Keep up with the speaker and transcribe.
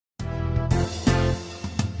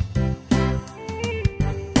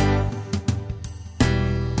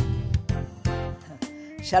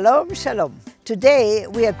Shalom, shalom. Today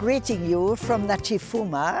we are greeting you from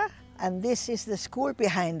Nakifuma, and this is the school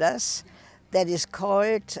behind us that is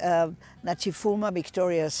called Nakifuma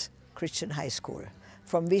Victorious Christian High School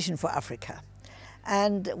from Vision for Africa.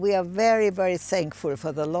 And we are very, very thankful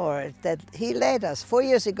for the Lord that He led us. 4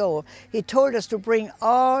 years ago, He told us to bring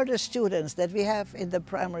all the students that we have in the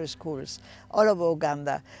primary schools all over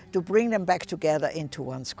Uganda, to bring them back together into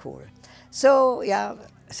one school. So, yeah,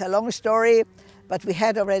 it's a long story, but we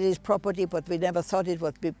had already this property, but we never thought it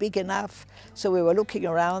would be big enough. So we were looking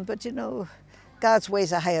around, but you know, God's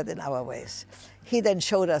ways are higher than our ways. He then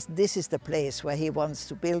showed us this is the place where He wants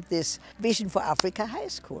to build this Vision for Africa High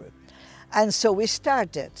School. And so we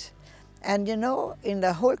started. And you know, in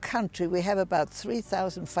the whole country, we have about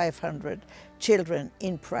 3,500 children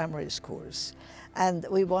in primary schools. And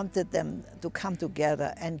we wanted them to come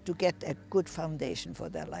together and to get a good foundation for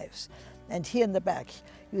their lives. And here in the back,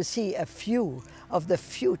 you see a few of the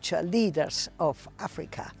future leaders of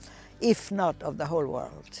Africa, if not of the whole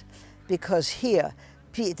world. Because here,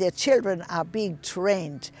 their children are being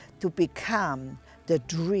trained to become the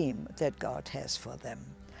dream that God has for them.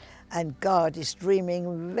 And God is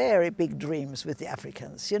dreaming very big dreams with the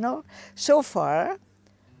Africans, you know. So far,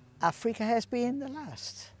 Africa has been the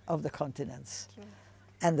last of the continents.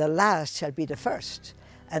 And the last shall be the first.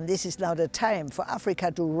 And this is now the time for Africa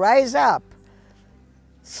to rise up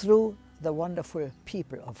through the wonderful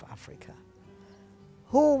people of Africa.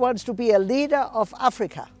 Who wants to be a leader of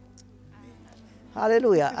Africa?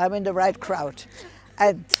 Hallelujah, I'm in the right crowd.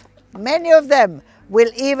 And many of them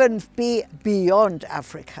will even be beyond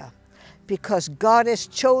Africa, because God has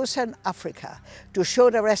chosen Africa to show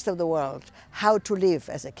the rest of the world how to live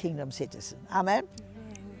as a kingdom citizen. Amen?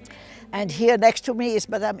 And here next to me is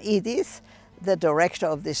Madame Edith, the director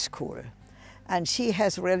of this school. And she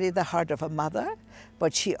has really the heart of a mother,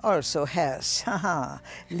 but she also has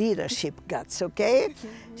leadership guts, okay?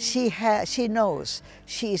 She knows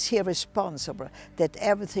she is here responsible that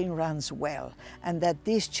everything runs well and that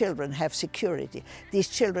these children have security. These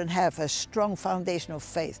children have a strong foundation of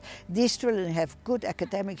faith. These children have good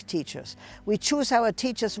academic teachers. We choose our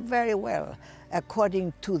teachers very well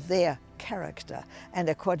according to their character and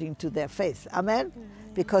according to their faith. Amen?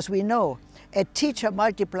 Because we know a teacher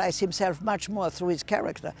multiplies himself much more through his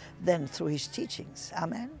character than through his teachings.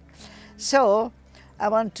 Amen? So, I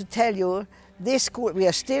want to tell you, this school, we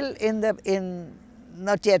are still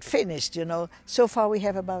not yet finished, you know. So far we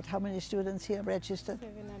have about how many students here registered?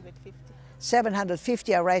 750.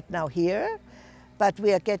 750 are right now here, but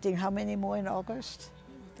we are getting how many more in August?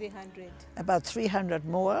 300. About 300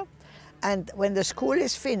 more. And when the school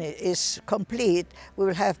is complete, we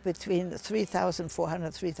will have between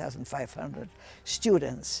 3,400, 3,500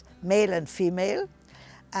 students, male and female.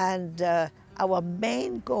 And our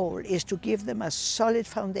main goal is to give them a solid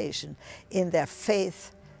foundation in their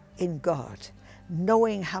faith in God,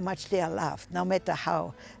 knowing how much they are loved, no matter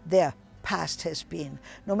how their past has been,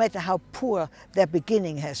 no matter how poor their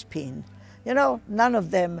beginning has been. You know, none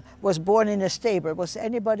of them was born in a stable. Was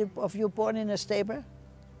anybody of you born in a stable?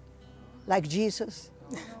 Like Jesus?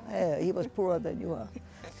 He was poorer than you are.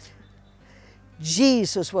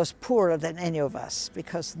 Jesus was poorer than any of us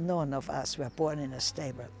because none of us were born in a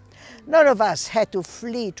stable. None of us had to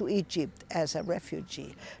flee to Egypt as a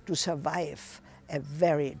refugee to survive a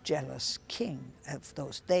very jealous king of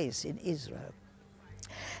those days in Israel.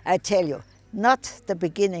 I tell you, not the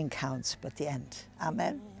beginning counts, but the end.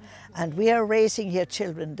 Amen? And we are raising here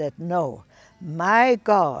children that know, my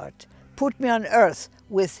God put me on earth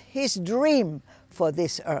with His dream for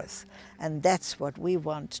this earth. And that's what we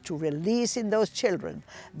want to release in those children,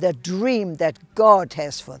 the dream that God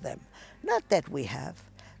has for them. Not that we have.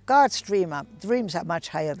 God's dreams are much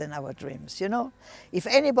higher than our dreams, you know. If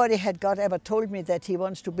anybody had God ever told me that He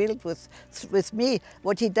wants to build with me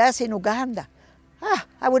what He does in Uganda,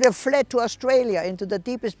 I would have fled to Australia into the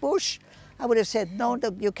deepest bush. I would have said, no,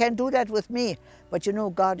 you can't do that with me. But you know,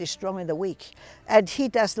 God is strong in the weak. And He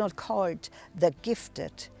does not call the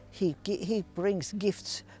gifted. He brings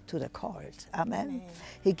gifts to the called. Amen? Amen.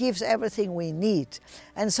 He gives everything we need.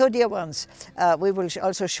 And so, dear ones, we will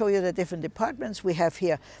also show you the different departments we have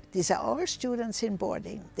here. These are all students in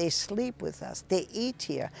boarding. They sleep with us. They eat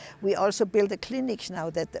here. We also build a clinic now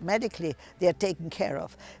that medically they are taken care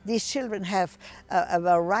of. These children have a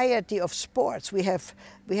variety of sports. We have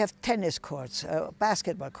tennis courts,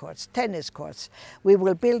 basketball courts, tennis courts. We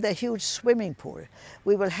will build a huge swimming pool.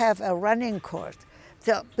 We will have a running court.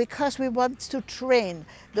 So, because we want to train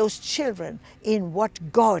those children in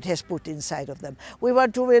what God has put inside of them. We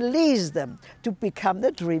want to release them to become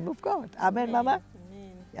the dream of God. Amen, Mama?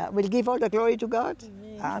 Amen. Yeah, we'll give all the glory to God.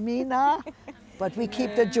 Amen. Amina. but we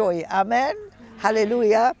keep the joy. Amen?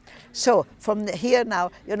 Hallelujah. So from here now,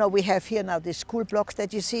 you know, we have here now the school blocks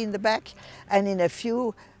that you see in the back, and in a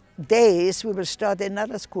few days we will start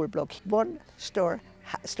another school block, one story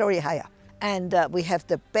higher. And we have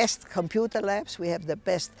the best computer labs, we have the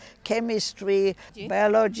best chemistry,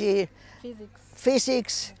 biology,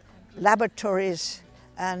 physics laboratories,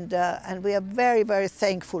 and we are very, very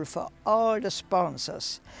thankful for all the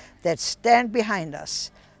sponsors that stand behind us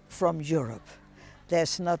from Europe.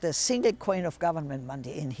 There's not a single coin of government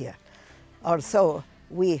money in here, although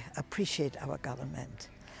we appreciate our government.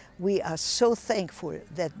 We are so thankful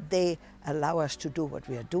that they allow us to do what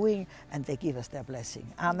we are doing, and they give us their blessing.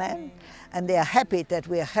 Amen. And they are happy that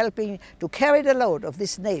we are helping to carry the load of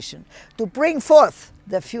this nation, to bring forth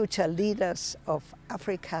the future leaders of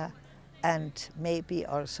Africa and maybe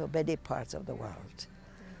also many parts of the world.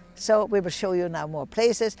 So we will show you now more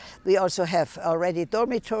places. We also have already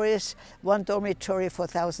dormitories. One dormitory for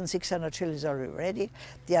 1,600 children is already ready.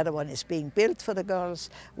 The other one is being built for the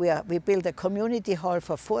girls. We built a community hall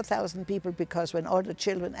for 4,000 people, because when all the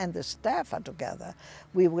children and the staff are together,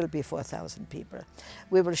 we will be 4,000 people.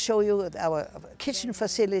 We will show you our kitchen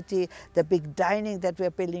facility, the big dining that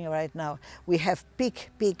we're building right now. We have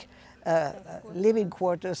big living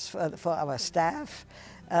quarters for our staff.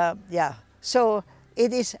 Yeah. So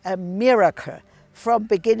it is a miracle from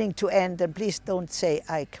beginning to end, and please don't say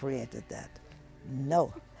I created that.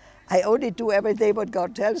 No, I only do every day what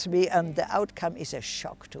God tells me, and the outcome is a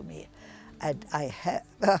shock to me. And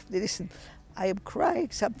listen, I am crying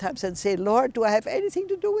sometimes and say, Lord, do I have anything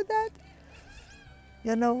to do with that?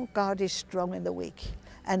 You know, God is strong in the weak.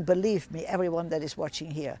 And believe me, everyone that is watching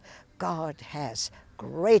here, God has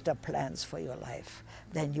greater plans for your life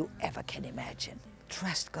than you ever can imagine.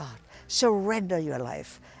 Trust God. Surrender your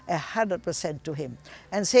life 100% to Him.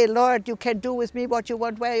 And say, Lord, you can do with me what you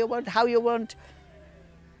want, where you want, how you want.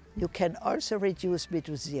 You can also reduce me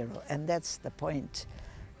to zero. And that's the point.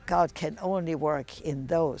 God can only work in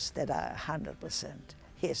those that are 100%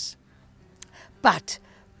 His. But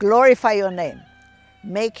glorify your name.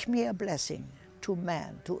 Make me a blessing to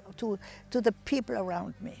man, to the people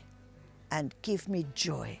around me. And give me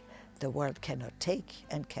joy the world cannot take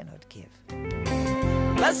and cannot give.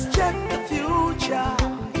 Let's check the future,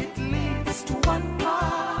 it leads to one path.